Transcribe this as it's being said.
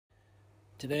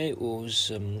Today was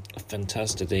a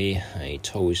fantastic day. I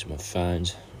talked with my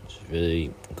friends. It's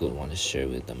really good. Want to share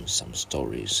with them some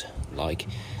stories. Like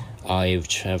I've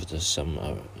traveled to some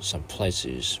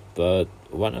places, but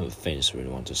one of the things I really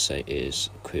want to say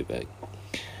is Quebec.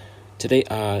 Today,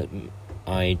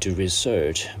 I do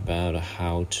research about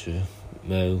how to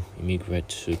immigrate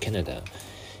to Canada,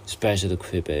 especially to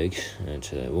Quebec, and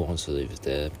I want to live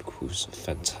there because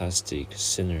fantastic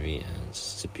scenery and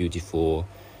it's beautiful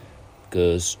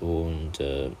girls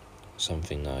and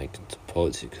something like the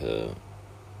political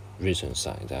reasons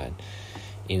like that.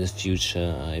 In the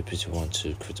future, I pretty want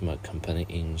to create my company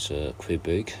in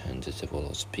Quebec and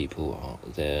develop people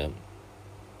out there.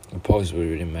 Possibly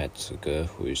really met a girl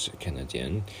who is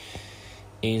Canadian.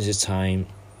 In this time,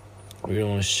 we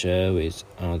want to share with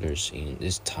others in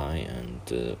this time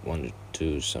and want to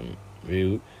do some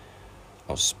real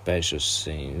or special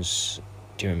things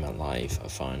during my life. I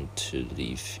find to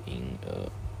live in a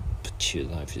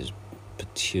particular life is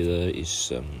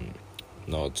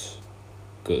not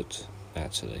good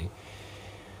actually.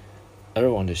 I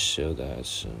don't want to show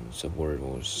that the world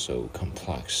was so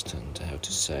complex, and I have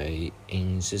to say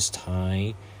in this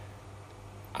time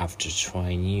after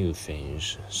trying new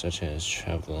things such as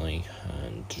traveling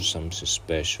and do something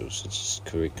special such as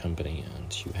career company,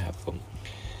 and you have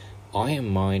I am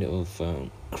mind of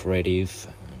creative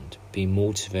and be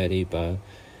motivated by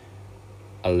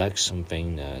I like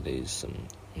something that is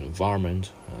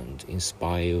environment and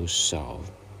inspire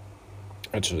yourself.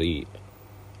 Actually,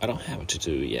 I don't have to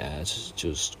do yet,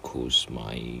 just cause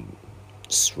my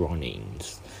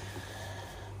surroundings.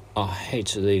 I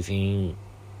hate living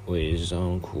with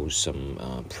cause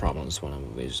some problems when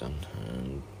I'm with them,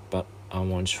 but I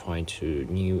want to try to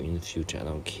new in the future. I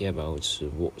don't care about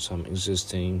what some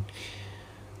existing.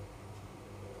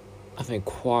 I think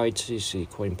quite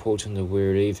important that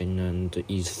we're living and it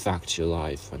affects your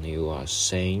life when you are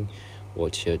saying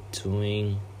what you're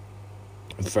doing.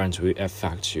 Friends will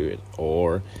affect you,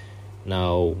 or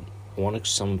now one of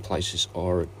some places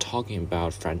are talking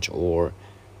about French or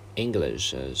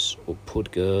English as or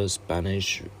Portuguese,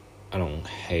 Spanish. I don't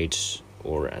hate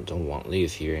or I don't want to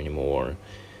live here anymore.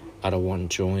 I don't want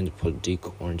to join the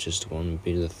political or just want to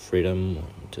be the freedom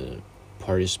and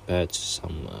participate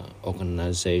some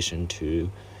organization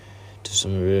to do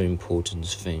some really important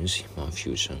things in my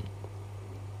future.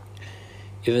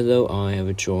 Even though I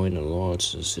have joined a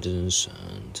lot of students,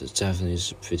 and definitely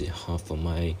it's pretty hard for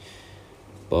me,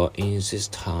 but in this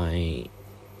time,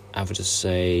 I have to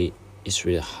say it's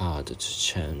really hard to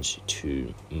change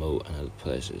to move another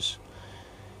places.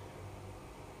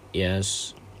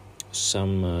 Yes,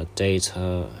 some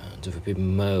data will be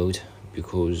moved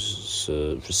because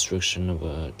the restriction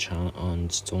of China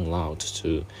and don't allow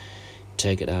to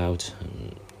take it out.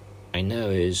 And I know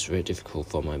it's very difficult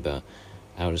for me, but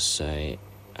I would say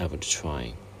I would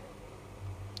try.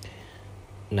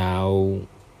 Now,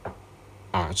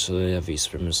 actually, I've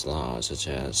experienced a lot, such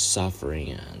as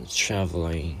suffering and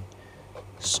traveling,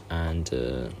 and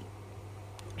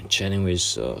chatting with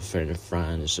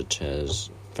friends, such as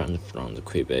friends from the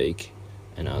Quebec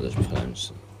and other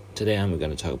plans. Today, I'm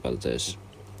going to talk about this.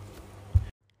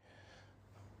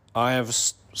 I have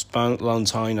spent a long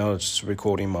time now just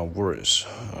recording my words.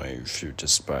 I feel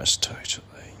distressed actually.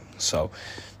 So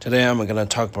today I'm gonna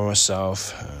talk about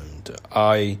myself, and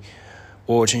I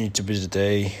watching it to be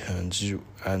today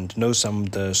and know some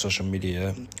of the social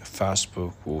media,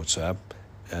 Facebook, WhatsApp,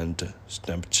 and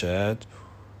Snapchat,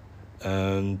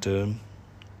 and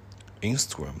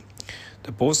Instagram.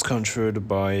 They're both controlled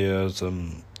by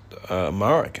the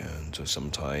America and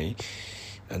sometimes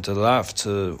and the left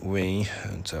wing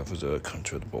and have the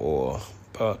control the ball.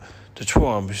 But the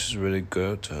Trump is really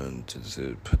good and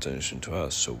the potential to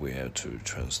us, so we have to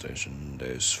translation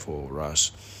this for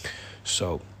us.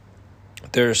 So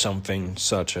there's something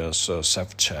such as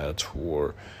self chat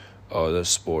or the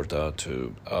sport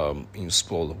to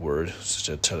explore the world, such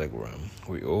as Telegram.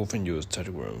 We often use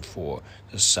Telegram for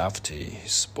the safety.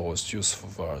 It's both useful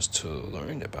for us to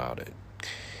learn about it.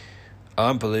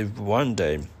 I believe one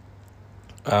day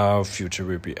our future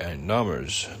will be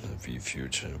enormous. In the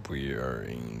future, we are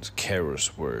in the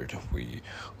chaos world. We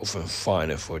often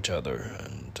fight for each other,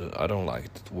 and I don't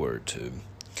like that word too.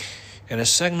 And the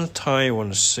second time I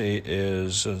want to say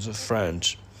is the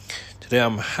French. Today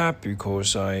I'm happy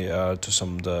because I do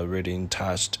some of the reading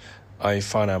test. I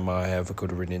find out I have a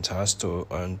good reading test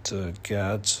and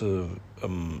get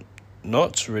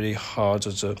not really hard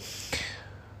as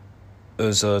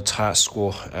a test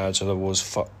score as I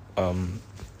was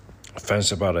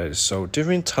fancy about it. So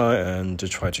during time and to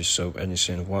try to solve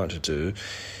anything I want to do,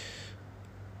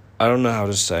 I don't know how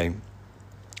to say.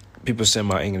 people say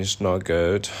my English is not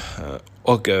good,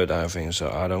 or good. I think so.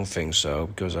 I don't think so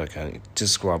because I can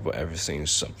describe everything in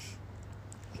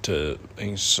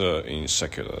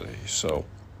secularly. So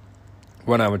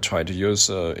when I would try to use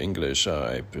English,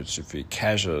 I pretty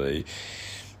casually.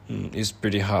 It's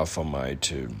pretty hard for my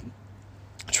to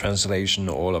translation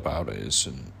all about it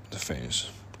and the things.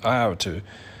 I have to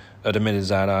admit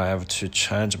that I have to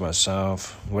change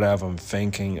myself, whatever I'm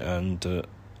thinking, and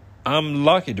I'm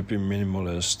lucky to be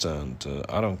minimalist, and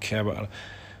I don't care about.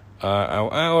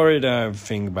 I already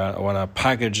think about when I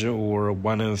package or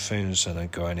one of the things and I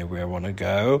go anywhere I want to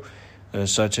go,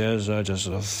 such as just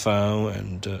a phone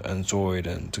and Android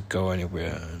and to go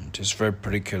anywhere, and it's very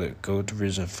particular good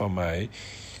reason for my.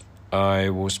 I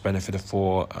was benefit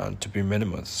for to be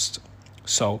minimalist.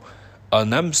 So,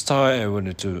 next time I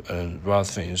want to do rather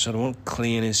things. I don't want to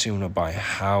clean anything. I want to buy a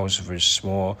house very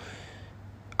small.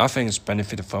 I think it's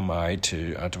benefit for my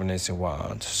to do anything I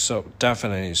want. So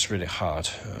definitely it's really hard.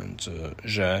 And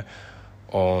j'ai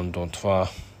on don't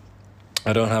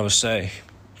I don't have a say.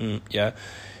 Yeah,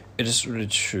 it is really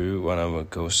true when I will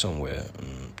go somewhere.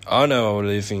 I know I'm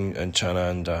living in China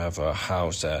and I have a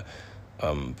house there.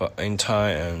 But in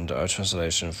Thai and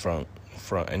translation from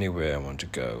anywhere I want to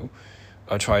go,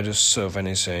 I try to serve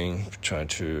anything, try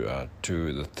to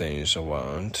do the things I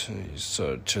want. It's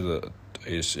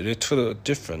a little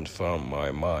different from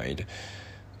my mind.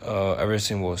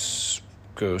 Everything was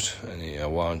good and I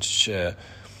want to share.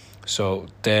 So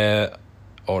there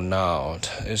or not,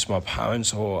 it's my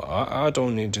parents or I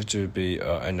don't need to be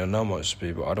anonymous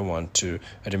people. I don't want to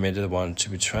admit I want to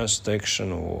be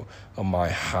transaction or my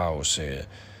house here.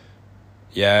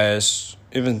 Yes,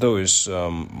 even though it's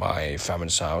my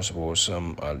family's house was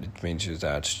lead me to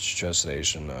that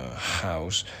translation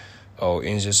house.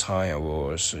 In this time I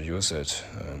was use it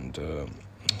and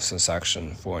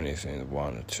transaction for anything I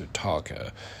wanted to talk.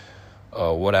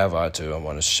 Whatever I do, I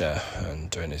want to share and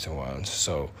do anything I want.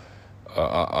 So.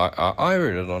 I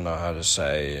really don't know how to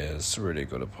say it's really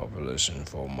good population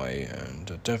for me,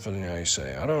 and definitely I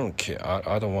say I don't care.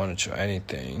 I don't want to do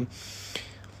anything.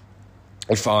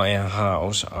 If I am a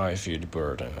house, I feel the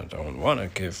burden. I don't want to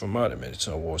give money.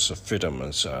 So what's the freedom?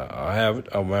 I have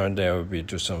one day I will be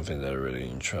do something that really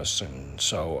interesting.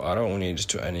 So I don't need to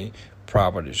do any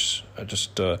properties. I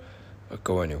just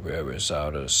go anywhere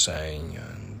without saying,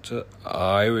 and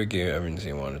I will give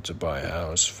everything I wanted to buy a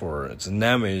house for. The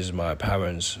name is my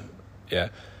parents, yeah,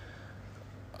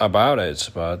 about it,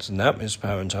 but the name is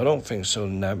parents. I don't think so.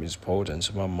 The name is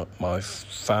important. My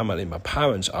family, my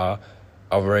parents are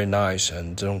very nice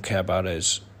and don't care about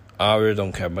it. I really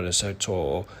don't care about it at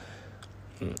all.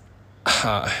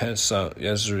 So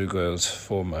it's really good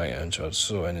for my interest.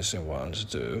 So anything I want to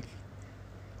do.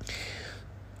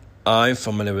 I'm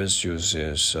familiar with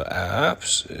uses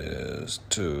apps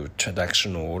to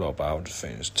transactional about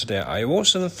things. Today I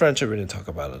was in French really talk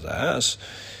about that,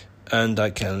 and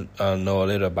I can know a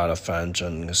little about French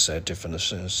and say different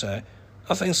things.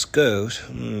 I think it's good.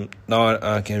 Now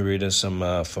I can read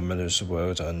some familiar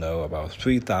words. I know about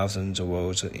 3,000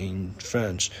 words in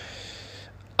French.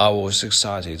 I was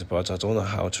excited, but I don't know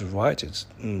how to write it.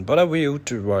 But I will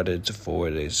to write it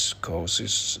for this course.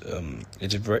 It's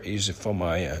very easy for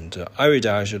me, and I will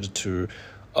actually to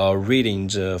reading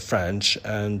the French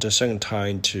and the second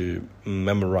time to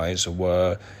memorize a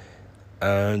word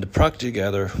and practice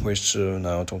together, which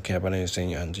now don't care about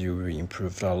anything, and you will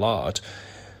improve a lot.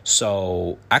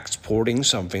 So exporting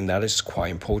something that is quite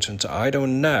important. I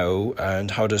don't know and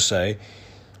how to say.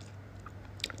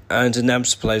 And the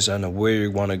next place and where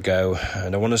you want to go,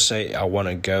 and I want to say I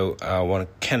want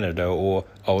Canada or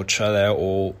Australia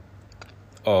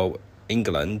or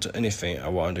England, anything I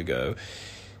want to go.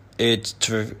 It's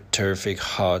terrific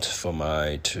hard for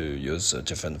me to use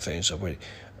different things.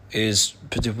 It's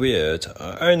pretty weird.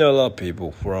 I know a lot of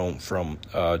people from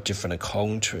different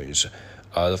countries,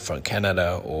 from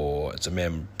Canada or the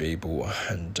main people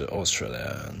and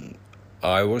Australia. And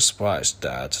I was surprised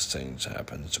that things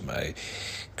happened to me,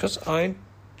 because I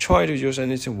try to use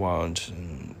anything I want.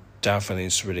 And definitely,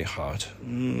 it's really hard.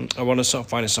 I want to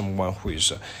find someone who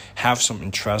is have some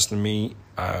interest in me,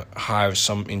 have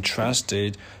some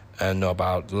interested and know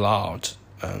about a lot.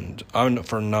 And I'm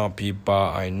for now people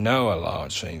I know a lot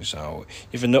of things. So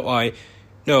even though I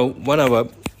know when I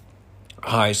was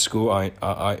high school, I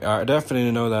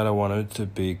definitely know that I wanted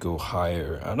to go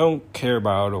higher. I don't care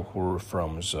about who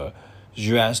from the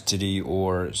USDD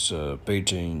or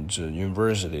Beijing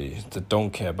University. That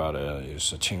don't care about it is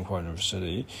Tsinghua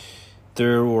University.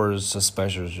 There was a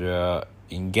special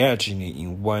engaging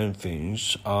in one thing.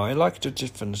 I like the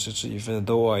differences, even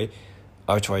though I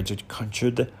try to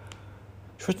contribute,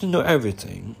 try to know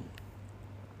everything.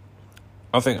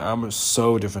 I think I'm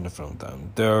so different from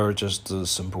them. They're just the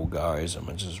simple guys.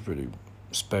 I'm just really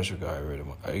special guy. Really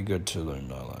eager to learn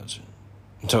knowledge.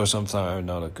 So sometimes I'm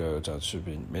not a girl that should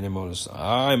be minimalist.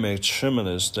 I'm a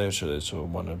minimalist actually. So I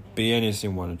want to be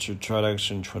anything. Want to try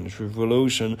action, try to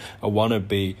revolution. I want to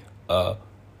be a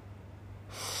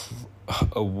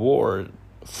war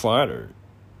fighter.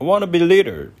 I want to be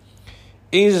leader.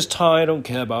 In this time, I don't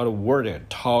care about the word they're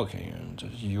talking. And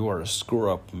you are a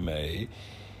screw up, May.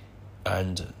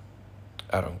 And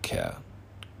I don't care.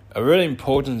 Really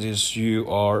important is you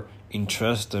are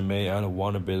interested in me and I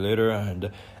want to be leader, and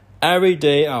every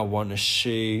day I want to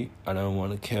see. I don't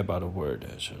want to care about the word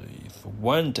actually. If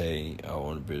one day I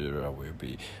want to be leader, I will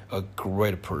be a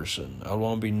great person. I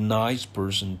want to be a nice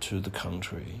person to the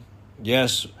country.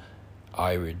 Yes,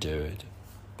 I will do it.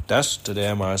 That's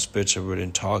today my speech I really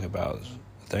talk about.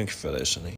 Thank you for listening.